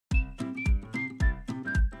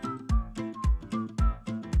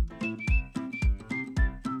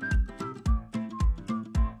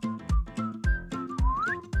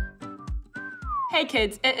Hey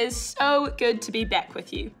kids, it is so good to be back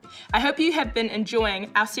with you. I hope you have been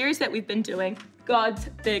enjoying our series that we've been doing, God's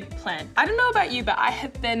Big Plan. I don't know about you, but I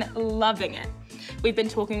have been loving it. We've been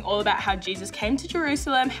talking all about how Jesus came to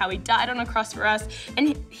Jerusalem, how he died on a cross for us,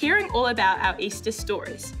 and hearing all about our Easter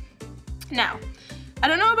stories. Now, I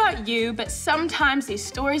don't know about you, but sometimes these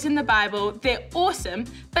stories in the Bible, they're awesome,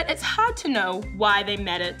 but it's hard to know why they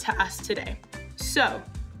matter to us today. So,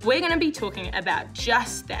 we're going to be talking about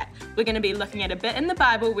just that. We're going to be looking at a bit in the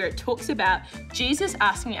Bible where it talks about Jesus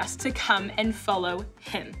asking us to come and follow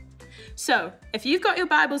him. So, if you've got your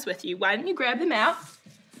Bibles with you, why don't you grab them out,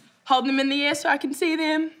 hold them in the air so I can see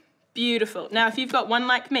them. Beautiful. Now, if you've got one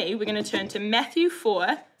like me, we're going to turn to Matthew 4,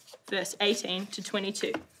 verse 18 to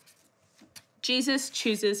 22. Jesus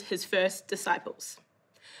chooses his first disciples.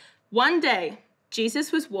 One day,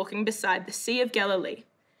 Jesus was walking beside the Sea of Galilee.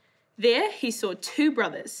 There he saw two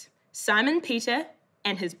brothers, Simon Peter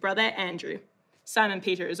and his brother Andrew. Simon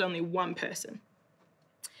Peter is only one person.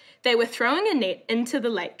 They were throwing a net into the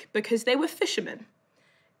lake because they were fishermen.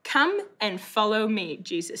 "Come and follow me,"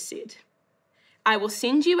 Jesus said. "I will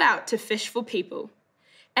send you out to fish for people."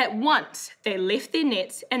 At once they left their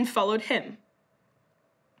nets and followed him.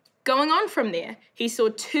 Going on from there, he saw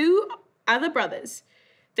two other brothers.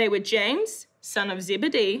 They were James, son of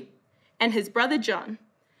Zebedee, and his brother John.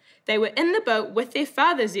 They were in the boat with their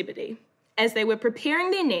father Zebedee. As they were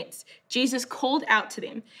preparing their nets, Jesus called out to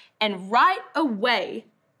them, and right away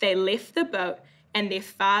they left the boat and their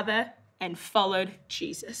father and followed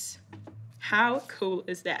Jesus. How cool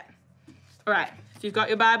is that? All right, if you've got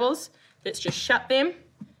your Bibles, let's just shut them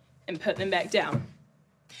and put them back down.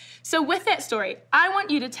 So with that story, I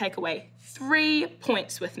want you to take away 3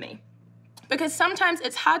 points with me. Because sometimes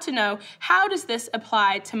it's hard to know, how does this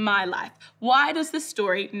apply to my life? Why does this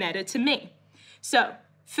story matter to me? So,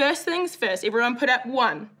 first things first, everyone put up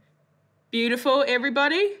 1. Beautiful,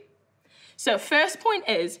 everybody? So, first point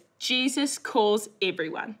is, Jesus calls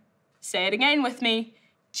everyone. Say it again with me.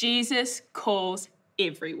 Jesus calls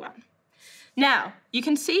everyone. Now, you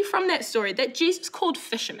can see from that story that Jesus called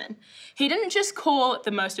fishermen. He didn't just call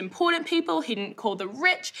the most important people, he didn't call the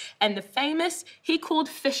rich and the famous, he called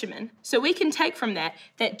fishermen. So we can take from that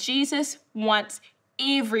Jesus wants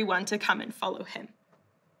everyone to come and follow him.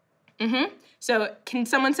 So can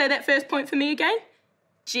someone say that first point for me again?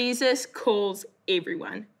 Jesus calls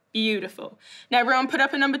everyone. Beautiful. Now everyone put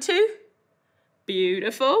up a number 2.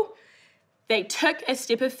 Beautiful. They took a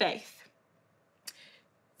step of faith.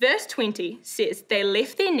 Verse 20 says, they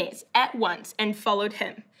left their nets at once and followed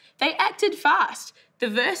him. They acted fast. The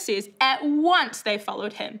verse says, at once they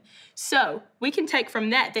followed him. So we can take from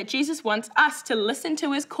that Jesus wants us to listen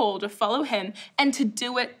to his call to follow him and to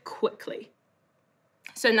do it quickly.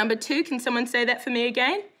 So number 2, can someone say that for me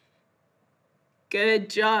again? Good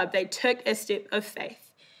job. They took a step of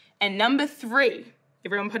faith. And number 3,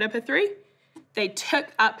 everyone put up a 3? They took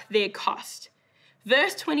up their cost.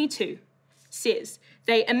 Verse 22 says,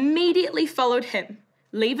 they immediately followed him,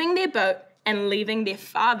 leaving their boat and leaving their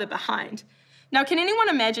father behind. Now, can anyone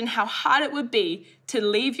imagine how hard it would be to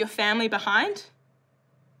leave your family behind?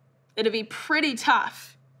 It'd be pretty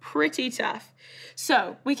tough.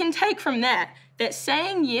 So we can take from that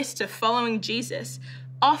saying yes to following Jesus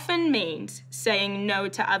often means saying no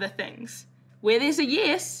to other things. Where there's a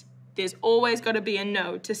yes, there's always got to be a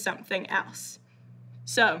no to something else.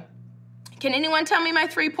 So, can anyone tell me my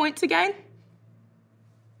 3 points again?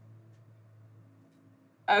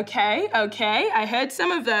 Okay, I heard some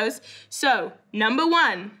of those. So, number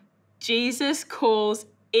 1, Jesus calls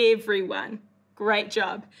everyone. Great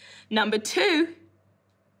job. Number 2,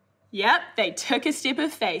 yep, they took a step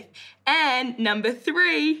of faith. And number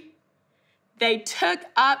 3, they took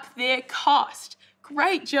up their cost.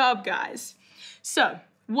 Great job, guys. So,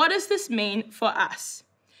 what does this mean for us?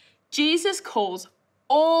 Jesus calls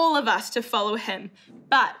all of us to follow him,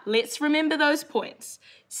 but let's remember those points.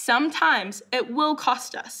 Sometimes it will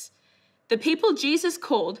cost us. The people Jesus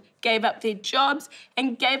called gave up their jobs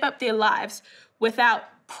and gave up their lives without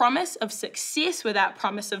promise of success, without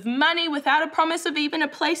promise of money, without a promise of even a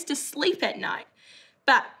place to sleep at night.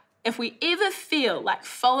 But if we ever feel like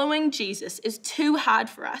following Jesus is too hard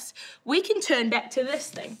for us, we can turn back to this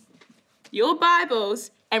thing, your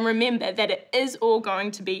Bibles, and remember that it is all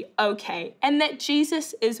going to be okay and that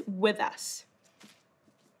Jesus is with us.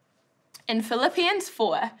 In Philippians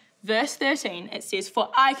 4, verse 13, it says, "For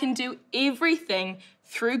I can do everything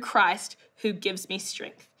through Christ who gives me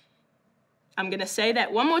strength." I'm going to say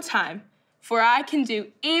that one more time. For I can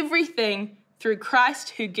do everything through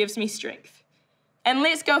Christ who gives me strength. And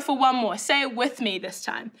let's go for one more. Say it with me this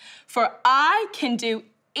time. For I can do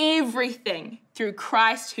everything through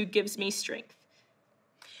Christ who gives me strength.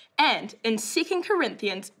 And in 2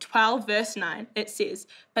 Corinthians 12, verse 9, it says,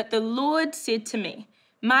 "But the Lord said to me,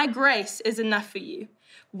 my grace is enough for you.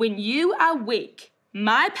 When you are weak,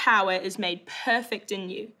 my power is made perfect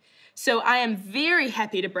in you. So I am very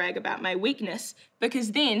happy to brag about my weakness,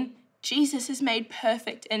 because then Jesus is made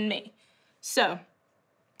perfect in me." So,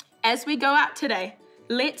 as we go out today,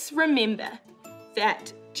 let's remember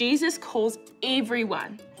that Jesus calls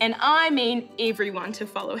everyone, and I mean everyone, to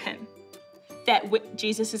follow him. That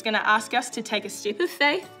Jesus is going to ask us to take a step of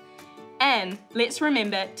faith, and let's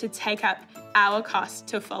remember to take up our cross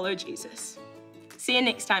to follow Jesus. See you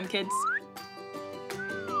next time, kids.